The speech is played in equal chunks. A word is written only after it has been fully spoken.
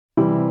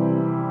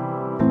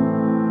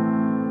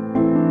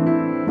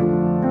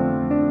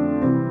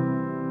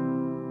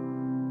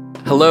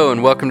Hello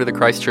and welcome to the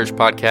Christ Church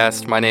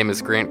podcast. My name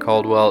is Grant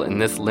Caldwell. In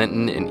this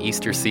Lenten and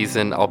Easter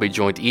season, I'll be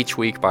joined each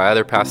week by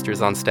other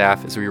pastors on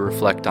staff as we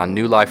reflect on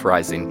New Life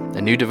Rising,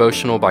 a new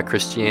devotional by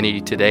Christianity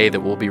Today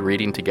that we'll be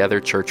reading together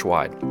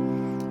church-wide.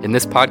 In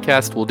this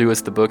podcast, we'll do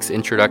as the book's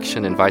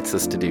introduction invites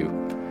us to do: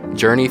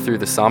 journey through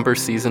the somber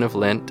season of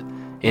Lent,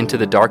 into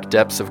the dark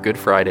depths of Good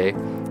Friday,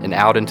 and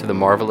out into the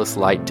marvelous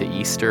light to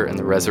Easter and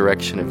the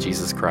resurrection of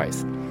Jesus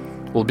Christ.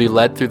 We'll be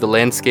led through the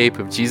landscape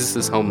of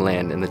Jesus'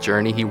 homeland and the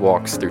journey he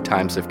walks through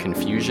times of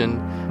confusion,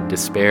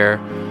 despair,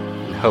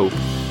 and hope,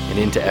 and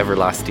into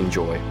everlasting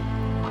joy.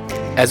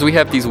 As we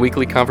have these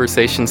weekly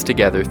conversations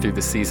together through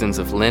the seasons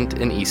of Lent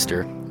and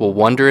Easter, we'll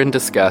wonder and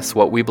discuss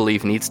what we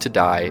believe needs to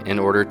die in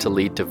order to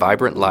lead to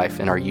vibrant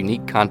life in our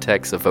unique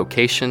context of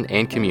vocation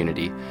and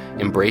community,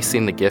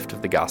 embracing the gift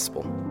of the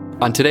gospel.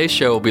 On today's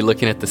show, we'll be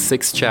looking at the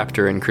 6th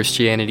chapter in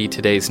Christianity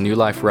Today's New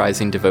Life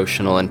Rising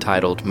devotional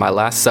entitled, My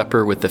Last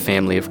Supper with the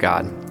Family of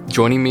God.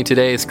 Joining me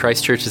today is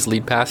Christ Church's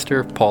lead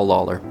pastor, Paul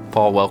Lawler.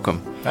 Paul,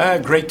 welcome.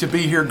 Great to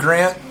be here,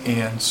 Grant,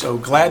 and so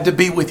glad to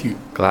be with you.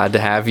 Glad to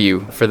have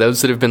you. For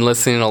those that have been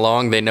listening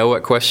along, they know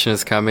what question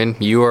is coming.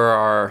 You are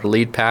our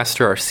lead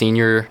pastor, our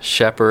senior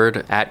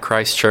shepherd at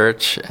Christ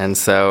Church, and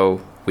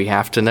so we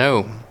have to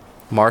know,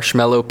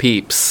 Marshmallow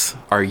Peeps,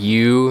 are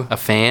you a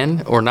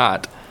fan or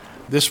not?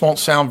 This won't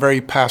sound very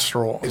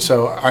pastoral,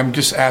 so I'm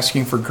just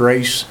asking for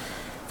grace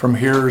from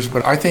hearers,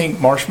 but I think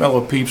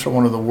Marshmallow Peeps are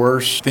one of the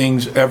worst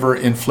things ever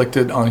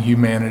inflicted on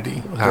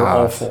humanity. They're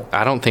awful.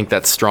 I don't think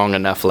that's strong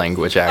enough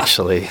language,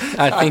 actually.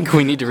 I think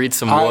we need to read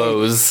some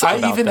woes about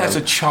even them. As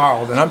a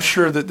child, and I'm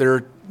sure that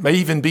there may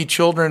even be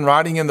children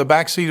riding in the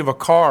backseat of a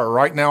car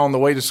right now on the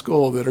way to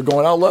school that are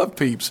going, I love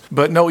Peeps.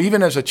 But no,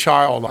 even as a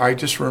child, I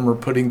just remember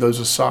putting those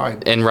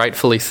aside. And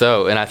rightfully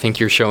so, and I think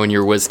you're showing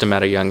your wisdom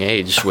at a young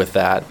age with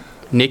that.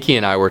 Nikki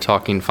and I were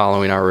talking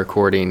following our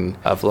recording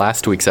of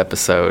last week's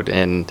episode,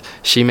 and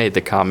she made the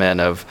comment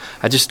of,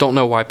 I just don't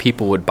know why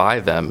people would buy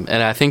them.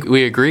 And I think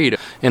we agreed.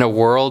 In a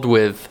world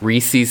with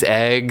Reese's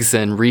eggs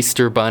and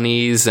Reester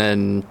bunnies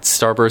and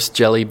Starburst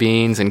jelly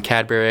beans and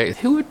Cadbury eggs,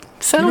 who would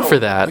settle for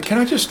that? Can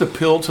I just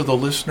appeal to the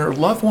listener?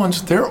 Loved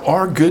ones, there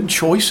are good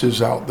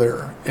choices out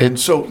there. And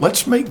so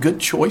let's make good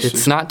choices.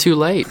 It's not too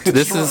late.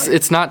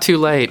 It's not too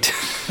late.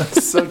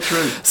 That's so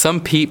true.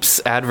 Some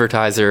Peeps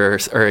advertiser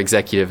or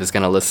executive is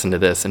going to listen to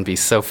this and be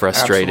so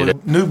frustrated.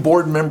 Absolutely. New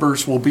board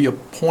members will be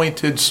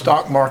appointed.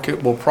 Stock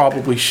market will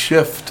probably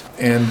shift,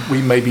 and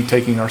we may be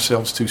taking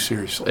ourselves too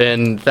seriously.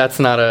 And that's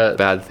not a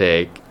bad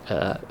thing.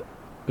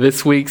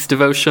 This week's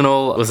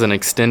devotional was an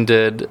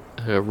extended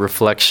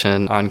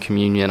reflection on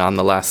communion on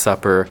the Last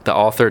Supper. The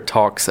author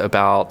talks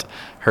about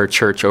her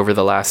church over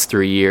the last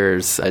 3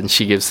 years, and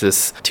she gives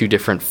this 2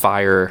 different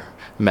fire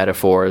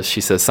metaphors.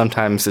 She says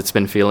sometimes it's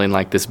been feeling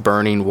like this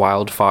burning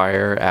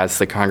wildfire as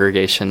the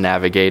congregation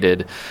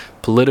navigated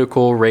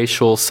political,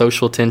 racial,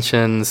 social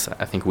tensions.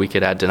 I think we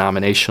could add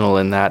denominational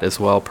in that as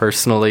well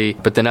personally.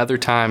 But then other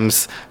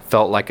times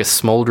felt like a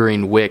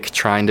smoldering wick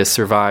trying to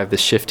survive the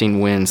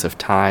shifting winds of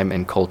time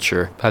and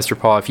culture. Pastor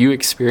Paul, have you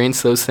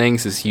experienced those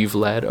things as you've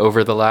led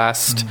over the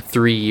last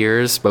 3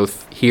 years,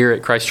 both here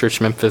at Christ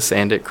Church Memphis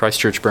and at Christ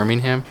Church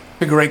Birmingham?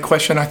 A great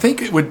question. I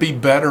think it would be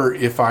better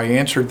if I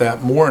answered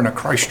that more in a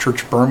Christ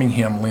Church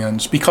Birmingham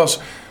lens, because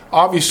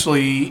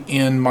obviously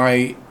in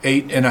my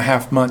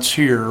 8.5 months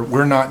here,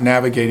 we're not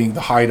navigating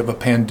the height of a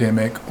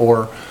pandemic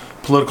or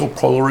political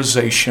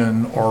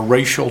polarization or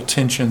racial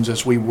tensions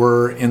as we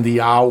were in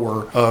the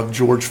hour of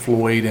George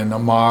Floyd and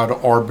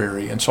Ahmaud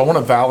Arbery. And so I want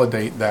to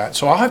validate that.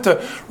 So I'll have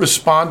to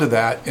respond to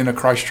that in a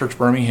Christ Church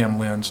Birmingham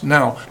lens.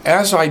 Now,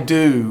 as I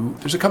do,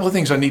 there's a couple of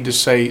things I need to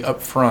say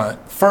up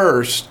front.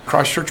 First,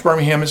 Christ Church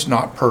Birmingham is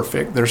not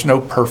perfect. There's no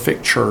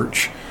perfect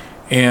church.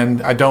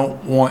 And I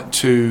don't want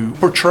to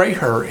portray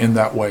her in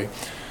that way.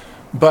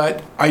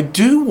 But I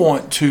do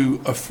want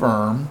to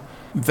affirm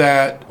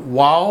that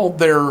while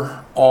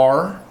there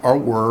are or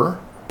were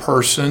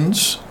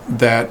persons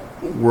that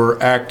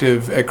were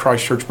active at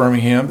Christ Church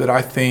Birmingham that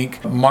I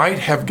think might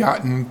have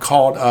gotten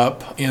caught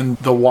up in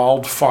the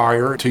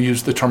wildfire, to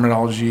use the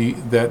terminology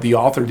that the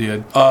author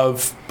did,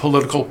 of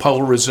political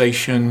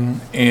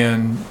polarization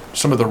and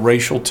some of the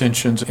racial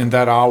tensions in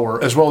that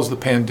hour, as well as the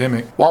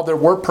pandemic. While there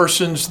were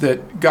persons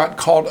that got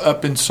caught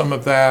up in some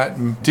of that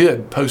and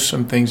did post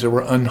some things that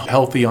were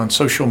unhealthy on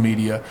social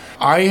media,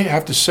 I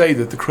have to say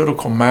that the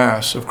critical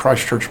mass of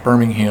Christ Church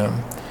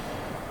Birmingham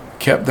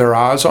kept their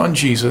eyes on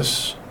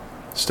Jesus,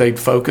 stayed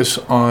focused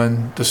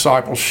on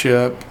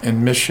discipleship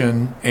and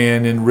mission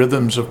and in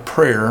rhythms of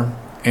prayer,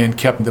 and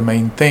kept the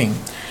main thing.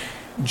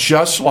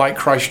 Just like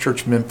Christ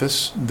Church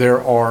Memphis,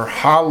 there are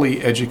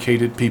highly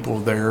educated people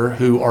there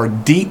who are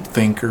deep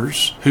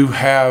thinkers, who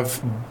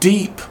have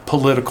deep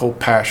political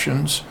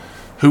passions,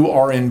 who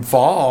are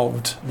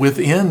involved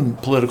within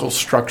political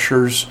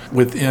structures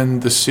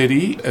within the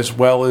city as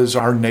well as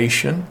our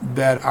nation,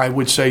 that I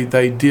would say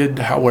they did,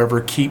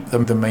 however, keep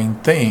them the main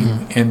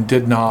thing and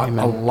did not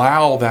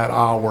allow that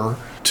hour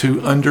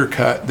to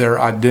undercut their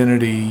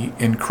identity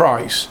in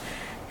Christ.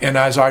 And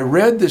as I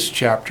read this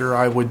chapter,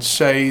 I would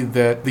say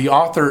that the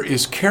author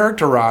is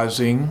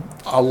characterizing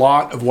a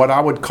lot of what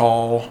I would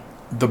call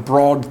the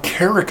broad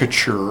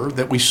caricature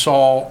that we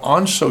saw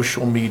on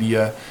social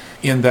media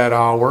in that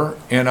hour.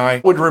 And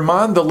I would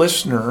remind the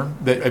listener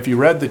that if you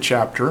read the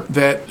chapter,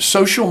 that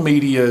social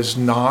media is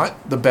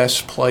not the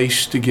best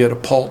place to get a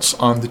pulse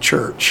on the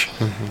church.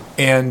 Mm-hmm.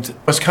 And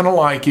it's kind of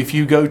like if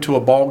you go to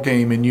a ball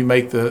game and you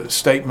make the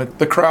statement,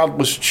 the crowd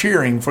was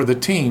cheering for the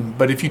team.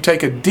 But if you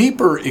take a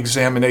deeper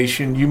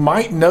examination, you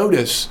might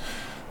notice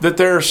that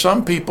there are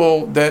some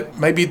people that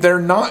maybe they're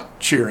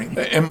not cheering.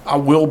 And I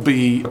will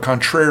be a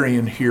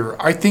contrarian here.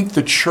 I think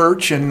the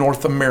church in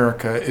North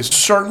America is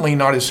certainly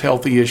not as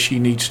healthy as she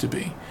needs to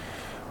be.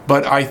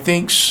 But I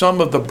think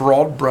some of the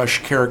broad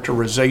brush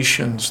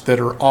characterizations that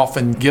are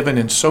often given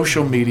in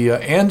social media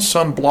and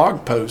some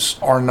blog posts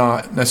are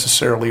not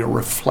necessarily a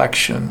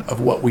reflection of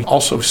what we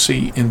also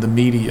see in the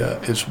media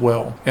as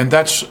well. And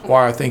that's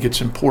why I think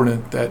it's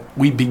important that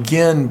we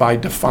begin by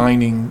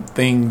defining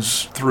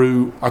things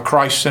through a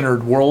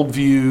Christ-centered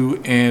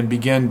worldview and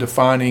begin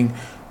defining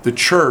the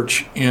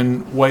church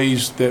in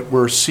ways that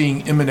we're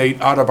seeing emanate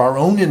out of our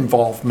own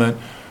involvement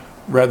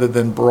rather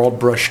than broad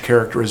brush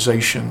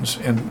characterizations.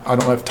 And I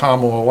don't know if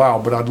time will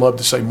allow, but I'd love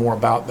to say more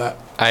about that.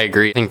 I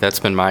agree. I think that's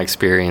been my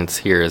experience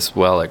here as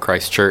well at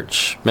Christ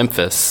Church,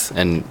 Memphis,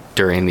 and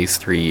during these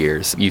 3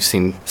 years. You've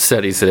seen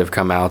studies that have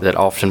come out that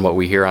often what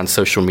we hear on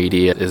social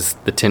media is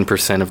the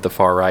 10% of the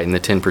far right and the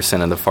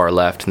 10% of the far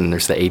left, and then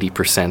there's the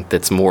 80%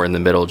 that's more in the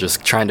middle,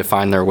 just trying to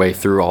find their way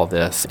through all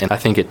this. And I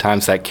think at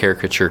times that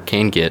caricature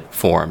can get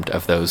formed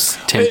of those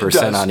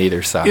 10% on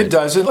either side. It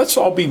does. And let's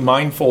all be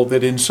mindful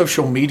that in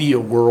social media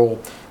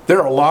world,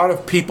 there are a lot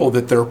of people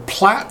that their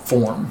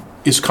platform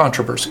is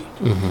controversy.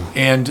 Mm-hmm.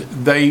 And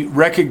they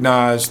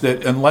recognize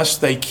that unless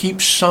they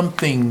keep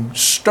something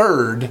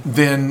stirred,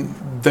 then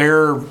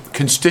their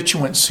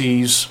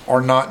constituencies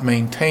are not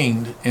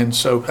maintained. And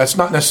so that's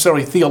not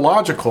necessarily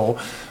theological,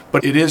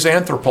 but it is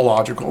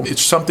anthropological.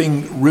 It's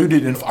something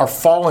rooted in our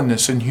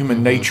fallenness in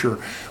human nature.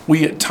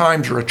 We at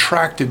times are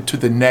attracted to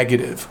the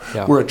negative.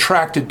 Yeah. We're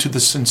attracted to the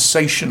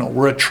sensational.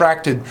 We're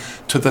attracted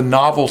to the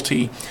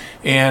novelty.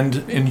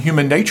 And in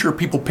human nature,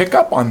 people pick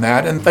up on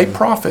that and they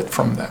profit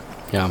from that.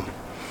 Yeah.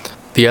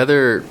 The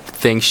other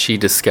thing she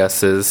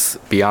discusses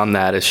beyond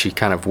that as she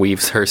kind of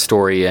weaves her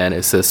story in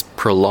is this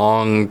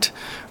prolonged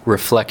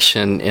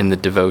reflection in the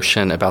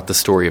devotion about the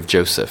story of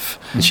Joseph.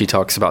 Mm-hmm. And she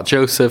talks about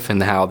Joseph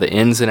and how the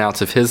ins and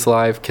outs of his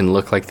life can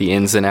look like the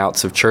ins and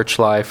outs of church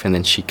life. And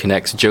then she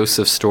connects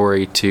Joseph's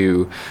story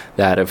to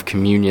that of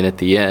communion at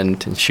the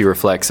end. And she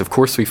reflects, of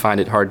course, we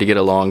find it hard to get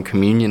along.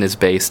 Communion is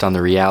based on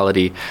the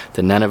reality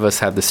that none of us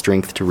have the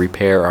strength to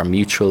repair our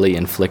mutually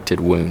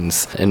inflicted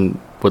wounds. And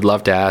would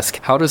love to ask,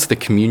 how does the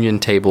communion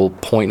table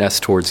point us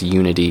towards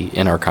unity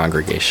in our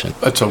congregation?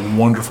 That's a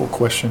wonderful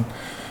question.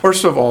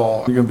 First of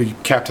all, you're going to be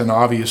Captain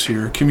Obvious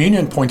here.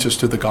 Communion points us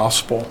to the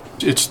gospel.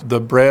 It's the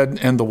bread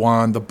and the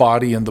wine, the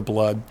body and the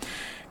blood.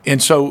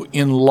 And so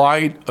in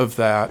light of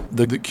that,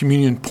 the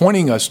communion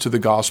pointing us to the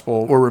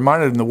gospel, we're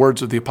reminded in the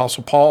words of the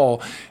Apostle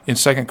Paul in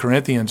 2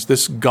 Corinthians,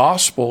 this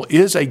gospel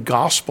is a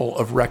gospel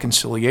of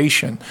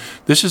reconciliation.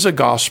 This is a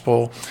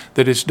gospel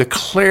that is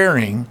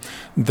declaring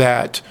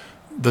that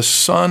the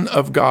Son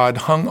of God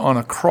hung on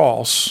a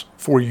cross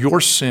for your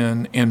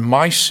sin and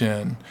my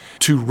sin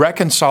to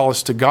reconcile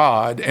us to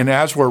God. And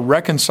as we're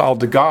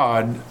reconciled to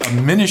God, a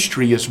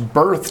ministry is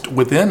birthed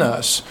within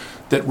us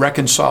that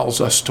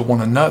reconciles us to one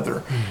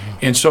another. Mm-hmm.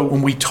 And so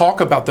when we talk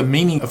about the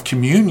meaning of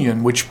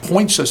communion, which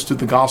points us to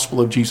the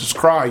gospel of Jesus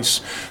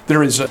Christ,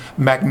 there is a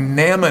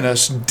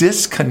magnanimous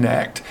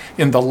disconnect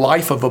in the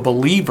life of a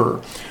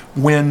believer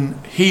when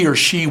he or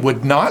she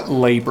would not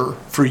labor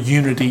for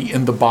unity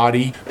in the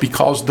body,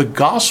 because the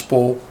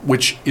gospel,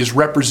 which is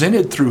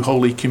represented through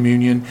Holy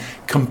Communion,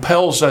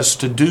 compels us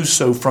to do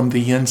so from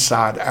the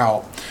inside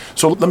out.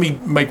 So let me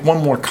make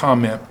one more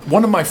comment.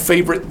 One of my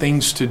favorite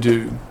things to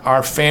do,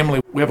 our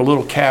family, we have a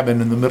little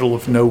cabin in the middle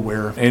of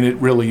nowhere, and it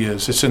really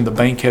is. It's in the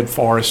Bankhead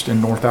Forest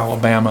in North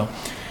Alabama.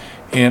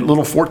 And a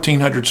little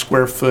 1,400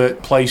 square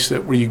foot place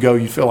that where you go,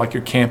 you feel like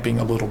you're camping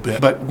a little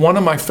bit. But one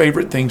of my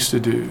favorite things to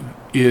do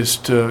is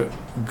to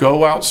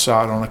go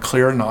outside on a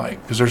clear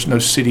night, because there's no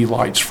city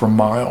lights for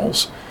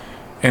miles,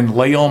 and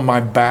lay on my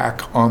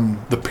back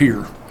on the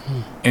pier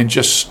and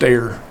just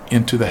stare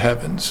into the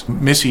heavens.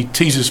 Missy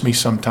teases me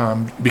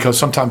sometimes, because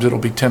sometimes it'll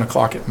be 10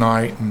 o'clock at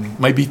night and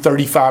maybe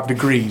 35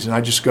 degrees, and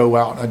I just go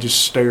out and I just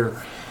stare.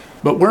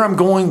 But where I'm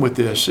going with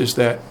this is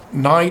that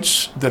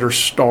nights that are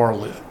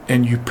starlit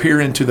and you peer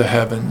into the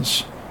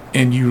heavens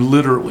and you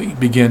literally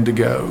begin to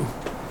go,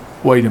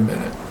 wait a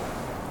minute,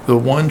 the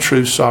one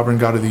true sovereign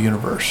God of the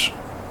universe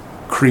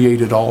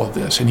created all of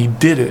this, and he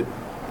did it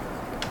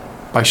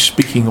by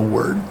speaking a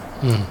word.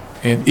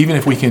 And even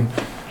if we can,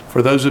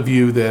 for those of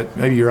you that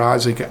maybe you're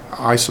Isaac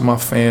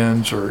Asimov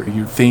fans or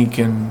you think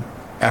in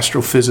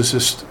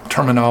astrophysicist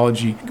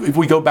terminology, if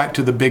we go back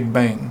to the Big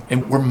Bang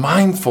and we're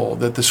mindful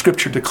that the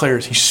scripture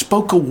declares he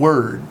spoke a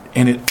word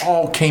and it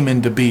all came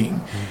into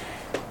being.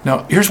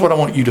 Now, here's what I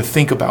want you to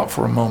think about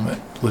for a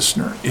moment,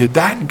 listener. Is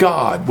that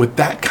God with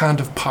that kind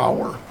of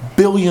power,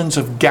 billions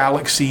of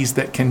galaxies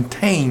that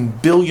contain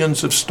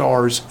billions of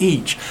stars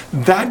each,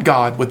 that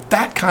God with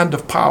that kind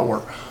of power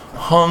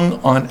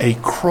hung on a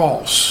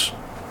cross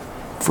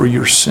for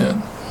your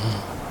sin.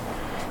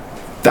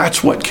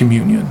 That's what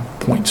communion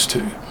points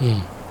to.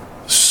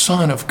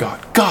 Son of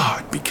God.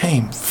 God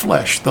became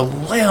flesh, the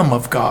Lamb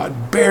of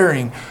God,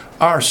 bearing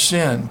our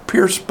sin,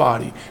 pierced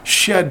body,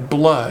 shed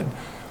blood,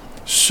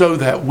 so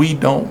that we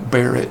don't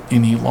bear it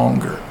any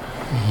longer.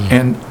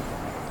 And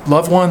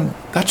loved one,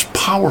 that's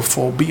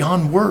powerful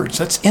beyond words.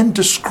 That's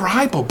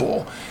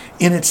indescribable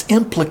in its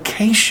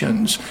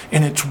implications,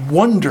 in its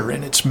wonder,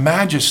 in its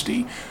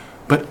majesty.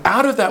 But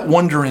out of that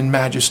wonder and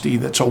majesty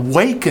that's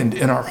awakened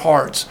in our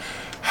hearts,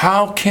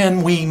 how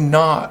can we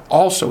not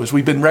also, as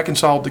we've been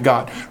reconciled to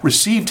God,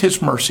 received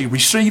His mercy,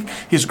 received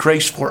His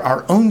grace for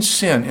our own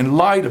sin in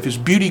light of His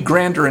beauty,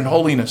 grandeur, and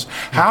holiness,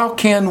 how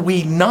can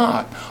we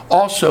not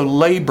also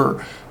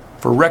labor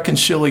for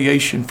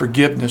reconciliation,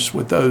 forgiveness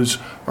with those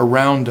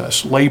around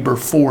us, labor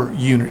for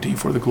unity,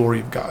 for the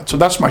glory of God? So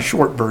that's my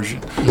short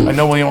version. I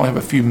know we only have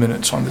a few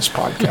minutes on this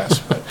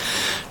podcast. But.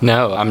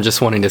 No, I'm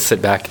just wanting to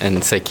sit back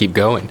and say, keep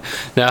going.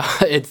 Now,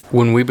 it's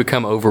when we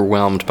become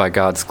overwhelmed by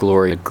God's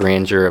glory, the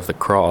grandeur of the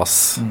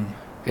cross,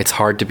 it's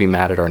hard to be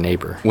mad at our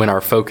neighbor. When our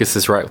focus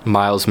is right,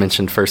 Miles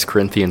mentioned 1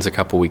 Corinthians a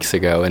couple weeks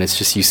ago, and it's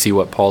just, you see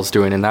what Paul's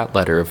doing in that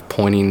letter of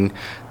pointing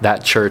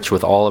that church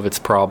with all of its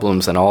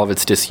problems and all of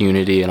its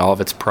disunity and all of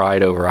its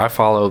pride over, I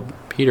follow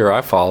Peter, I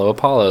follow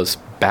Apollos,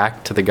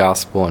 back to the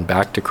gospel and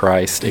back to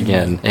Christ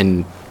again.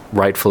 And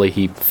rightfully,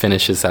 he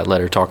finishes that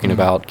letter talking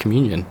about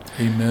communion.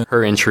 Amen.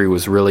 Her entry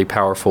was really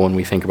powerful when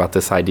we think about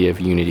this idea of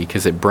unity,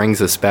 because it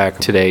brings us back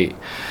today.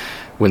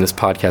 When this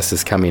podcast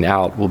is coming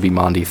out, will be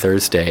Maundy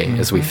Thursday.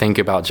 As we think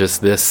about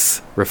just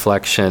this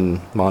reflection,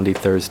 Maundy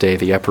Thursday,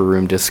 the upper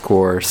room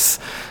discourse,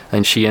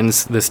 and she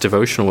ends this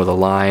devotional with a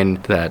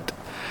line that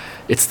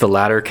it's the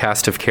latter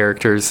cast of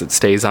characters that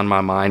stays on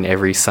my mind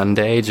every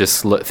Sunday,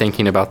 just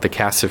thinking about the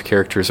cast of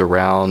characters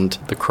around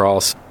the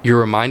cross. You're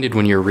reminded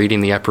when you're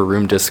reading the upper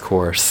room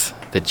discourse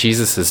that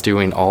Jesus is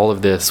doing all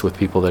of this with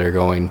people that are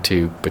going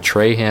to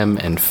betray him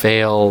and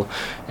fail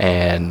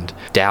and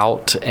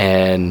doubt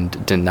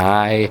and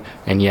deny,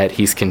 and yet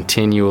he's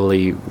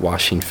continually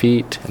washing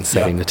feet and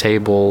setting the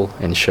table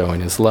and showing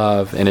his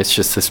love. And it's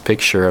just this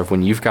picture of,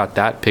 when you've got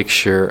that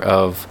picture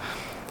of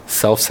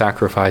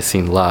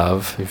self-sacrificing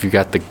love, if you've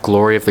got the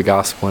glory of the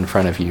gospel in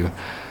front of you,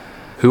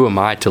 who am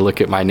I to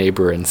look at my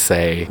neighbor and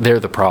say,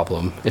 they're the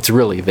problem? It's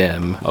really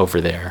them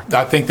over there.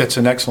 I think that's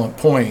an excellent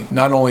point.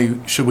 Not only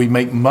should we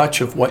make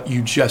much of what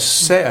you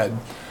just said,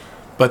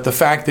 but the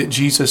fact that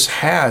Jesus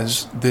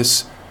has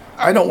this,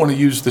 I don't want to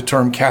use the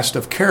term cast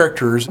of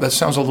characters. That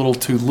sounds a little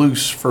too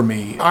loose for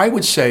me. I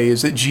would say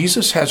is that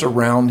Jesus has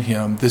around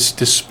him this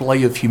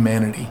display of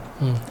humanity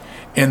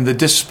and the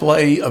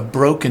display of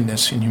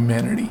brokenness in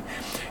humanity.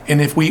 And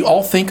if we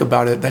all think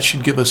about it, that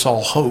should give us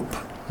all hope.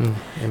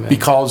 Amen.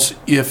 Because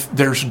if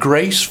there's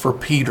grace for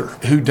Peter,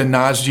 who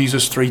denies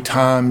Jesus 3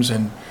 times,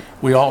 and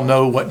we all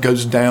know what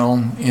goes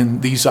down in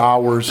these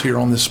hours here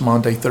on this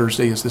Maundy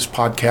Thursday as this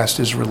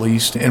podcast is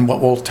released, and what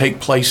will take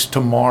place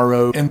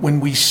tomorrow. And when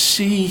we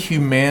see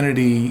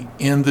humanity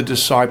in the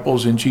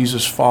disciples and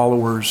Jesus'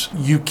 followers,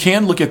 you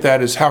can look at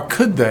that as, how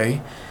could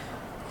they?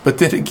 But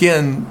then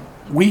again,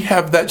 we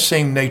have that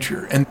same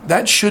nature, and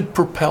that should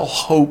propel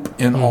hope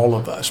in all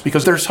of us,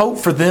 because there's hope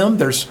for them,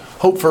 there's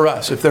hope for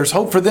us. If there's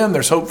hope for them,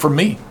 there's hope for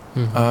me.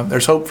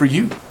 There's hope for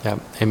you. Yeah,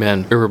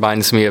 amen. It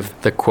reminds me of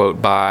the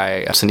quote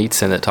by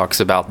Solzhenitsyn that talks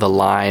about the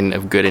line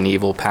of good and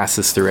evil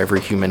passes through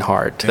every human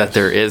heart, that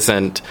there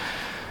isn't,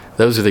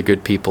 those are the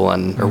good people,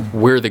 and or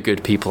we're the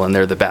good people and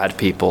they're the bad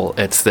people.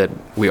 It's that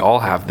we all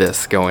have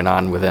this going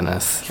on within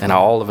us, and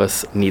all of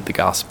us need the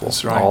gospel.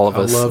 That's right. All of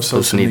I us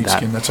love need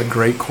that. That's a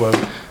great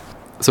quote.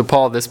 So,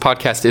 Paul, this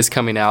podcast is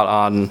coming out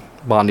on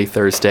Maundy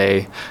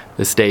Thursday,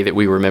 this day that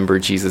we remember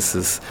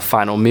Jesus'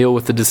 final meal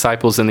with the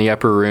disciples in the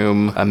upper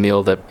room, a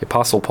meal that the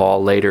Apostle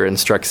Paul later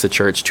instructs the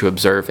church to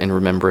observe in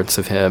remembrance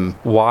of him.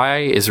 Why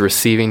is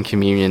receiving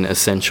communion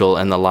essential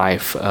in the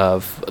life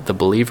of the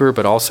believer,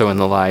 but also in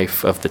the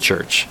life of the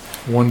church?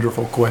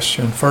 Wonderful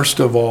question.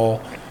 First of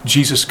all,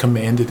 Jesus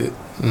commanded it.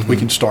 We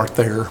can start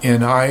there.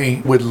 And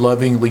I would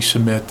lovingly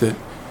submit that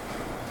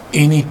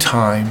any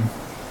time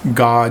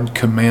God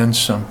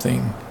commands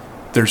something,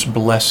 there's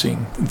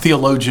blessing.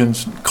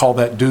 Theologians call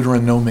that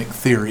Deuteronomic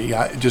theory.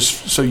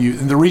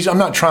 The reason I'm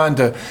not trying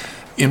to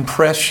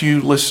impress you,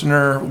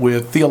 listener,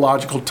 with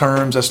theological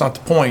terms, that's not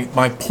the point.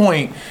 My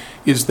point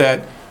is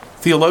that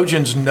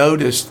theologians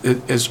noticed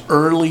that as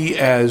early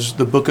as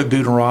the book of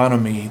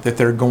Deuteronomy that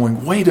they're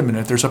going, wait a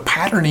minute, there's a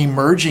pattern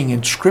emerging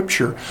in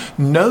Scripture.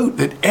 Note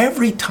that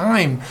every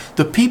time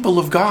the people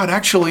of God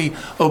actually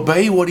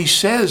obey what he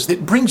says,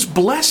 it brings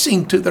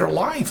blessing to their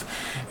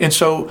life. And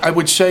so I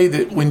would say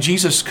that when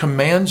Jesus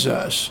commands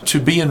us to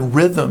be in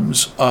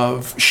rhythms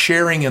of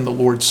sharing in the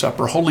Lord's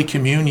Supper, Holy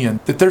Communion,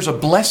 that there's a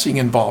blessing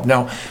involved.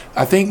 Now,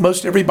 I think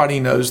most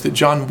everybody knows that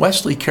John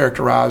Wesley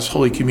characterized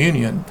Holy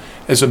Communion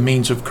as a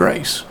means of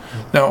grace.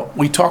 Now,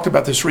 we talked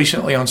about this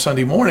recently on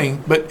Sunday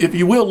morning, but if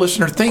you will,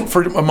 listener, think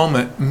for a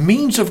moment,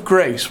 means of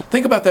grace.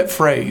 Think about that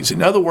phrase.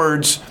 In other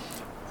words,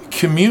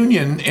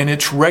 communion and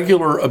its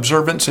regular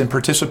observance and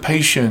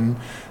participation,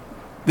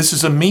 this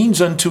is a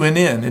means unto an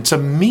end. It's a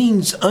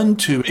means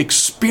unto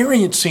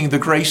experiencing the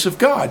grace of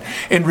God.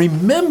 And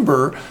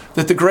remember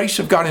that the grace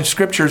of God in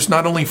Scripture is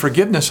not only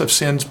forgiveness of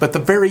sins, but the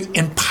very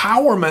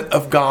empowerment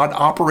of God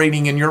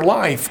operating in your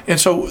life. And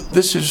so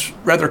this is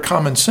rather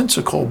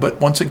commonsensical, but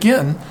once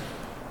again,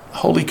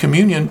 Holy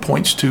Communion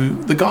points to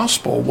the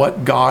gospel,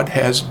 what God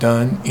has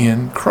done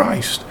in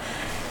Christ,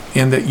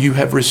 and that you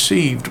have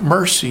received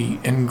mercy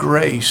and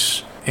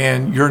grace,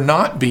 and you're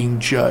not being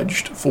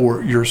judged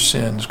for your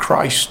sins.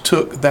 Christ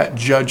took that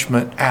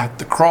judgment at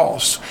the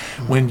cross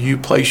when you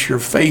place your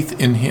faith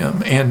in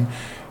him, and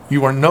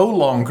you are no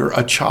longer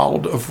a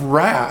child of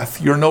wrath.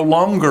 You're no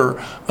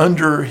longer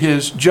under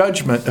his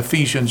judgment,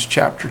 Ephesians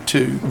chapter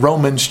 2,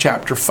 Romans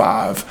chapter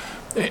 5.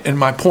 And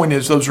my point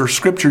is, those are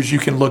scriptures you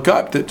can look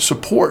up that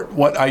support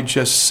what I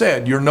just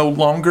said. You're no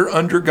longer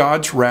under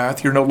God's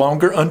wrath. You're no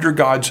longer under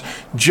God's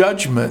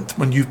judgment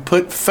when you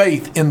put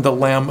faith in the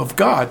Lamb of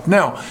God.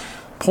 Now,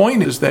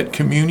 point is that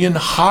communion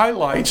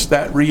highlights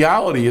that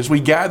reality as we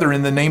gather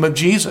in the name of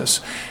Jesus.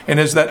 And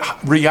as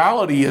that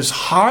reality is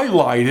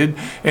highlighted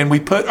and we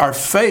put our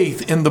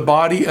faith in the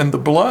body and the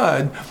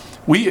blood,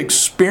 we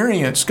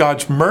experience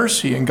God's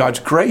mercy and God's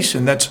grace,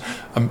 and that's,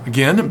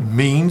 again, a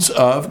means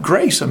of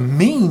grace, a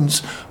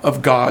means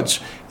of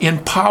God's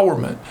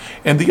empowerment.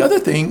 And the other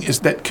thing is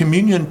that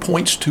communion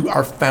points to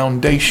our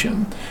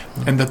foundation,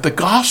 and that the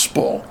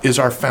gospel is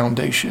our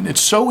foundation.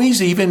 It's so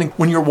easy, even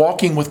when you're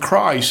walking with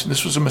Christ, and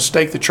this was a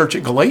mistake the church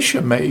at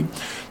Galatia made,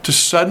 to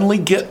suddenly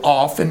get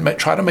off and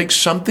try to make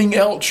something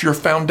else your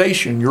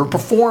foundation, your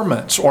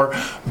performance, or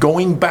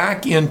going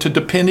back into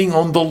depending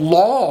on the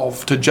law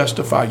to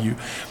justify you.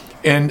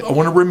 And I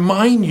want to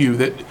remind you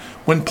that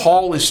when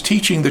Paul is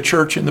teaching the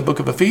church in the book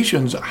of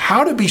Ephesians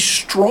how to be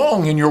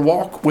strong in your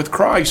walk with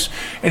Christ,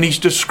 and he's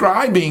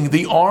describing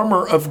the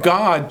armor of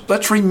God,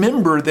 let's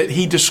remember that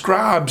he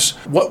describes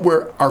what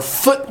we're our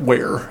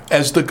footwear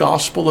as the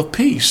gospel of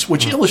peace,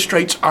 which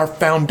illustrates our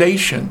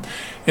foundation.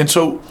 And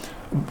so,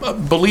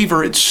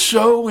 believer, it's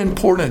so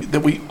important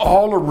that we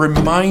all are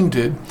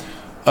reminded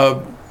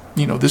of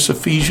this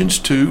Ephesians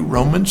 2,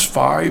 Romans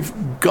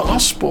 5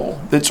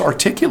 gospel that's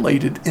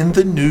articulated in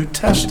the New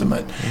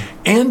Testament,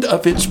 and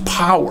of its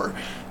power.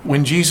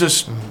 When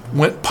Jesus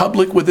went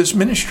public with his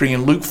ministry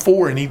in Luke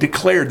 4, and he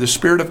declared, the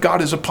Spirit of God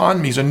is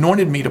upon me, he's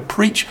anointed me to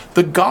preach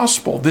the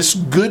gospel, this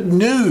good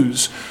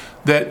news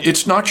that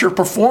it's not your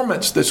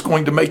performance that's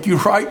going to make you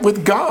right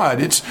with God.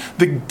 It's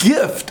the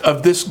gift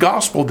of this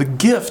gospel, the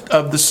gift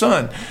of the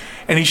Son.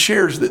 And he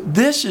shares that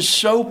this is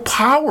so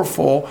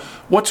powerful,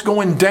 what's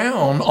going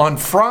down on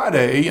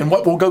Friday and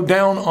what will go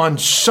down on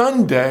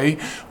Sunday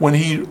when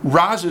he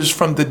rises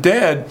from the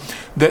dead,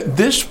 that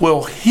this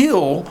will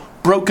heal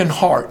broken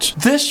hearts.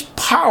 This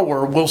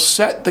power will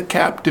set the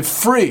captive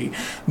free.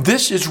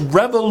 This is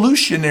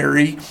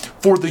revolutionary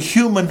for the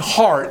human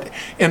heart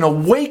and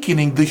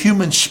awakening the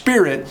human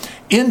spirit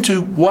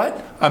into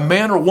what a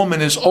man or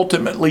woman is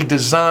ultimately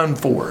designed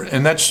for.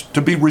 And that's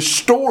to be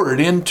restored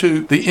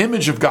into the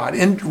image of God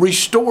and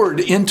restored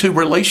into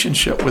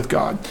relationship with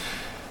God.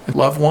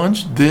 Loved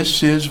ones,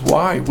 this is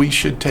why we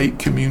should take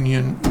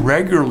communion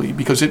regularly,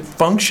 because it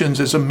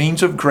functions as a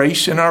means of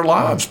grace in our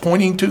lives,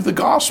 pointing to the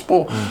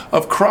gospel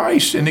of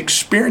Christ and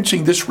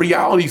experiencing this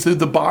reality through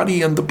the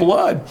body and the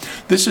blood.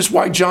 This is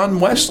why John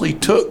Wesley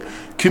took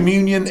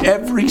communion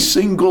every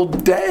single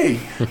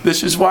day.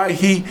 This is why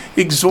he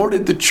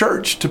exhorted the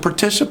church to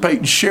participate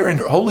and share in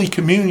Holy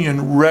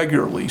Communion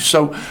regularly.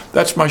 So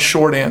that's my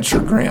short answer,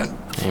 Grant.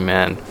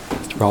 Amen.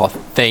 Well,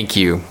 thank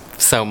you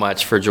so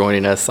much for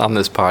joining us on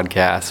this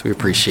podcast. We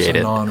appreciate it. It's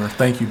an honor.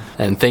 Thank you.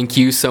 And thank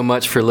you so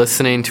much for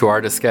listening to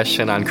our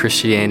discussion on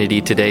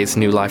Christianity Today's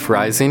New Life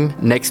Rising.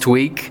 Next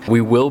week,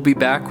 we will be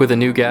back with a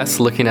new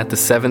guest looking at the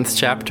 7th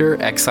chapter,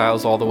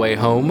 Exiles All the Way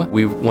Home.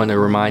 We want to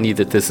remind you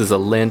that this is a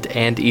Lent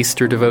and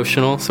Easter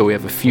devotional, so we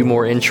have a few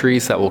more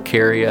entries that will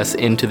carry us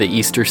into the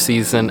Easter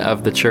season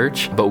of the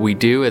church. But we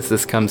do, as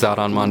this comes out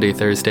on Monday,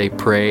 Thursday,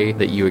 pray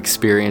that you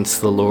experience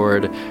the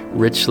Lord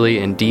richly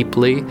and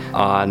deeply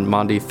on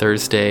Monday,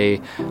 Thursday,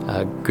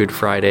 Good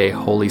Friday,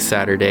 Holy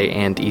Saturday,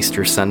 and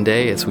Easter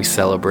Sunday as we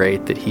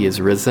celebrate that He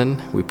is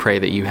risen. We pray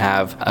that you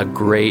have a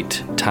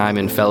great time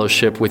in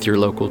fellowship with your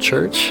local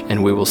church,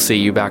 and we will see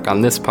you back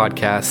on this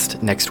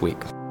podcast next week.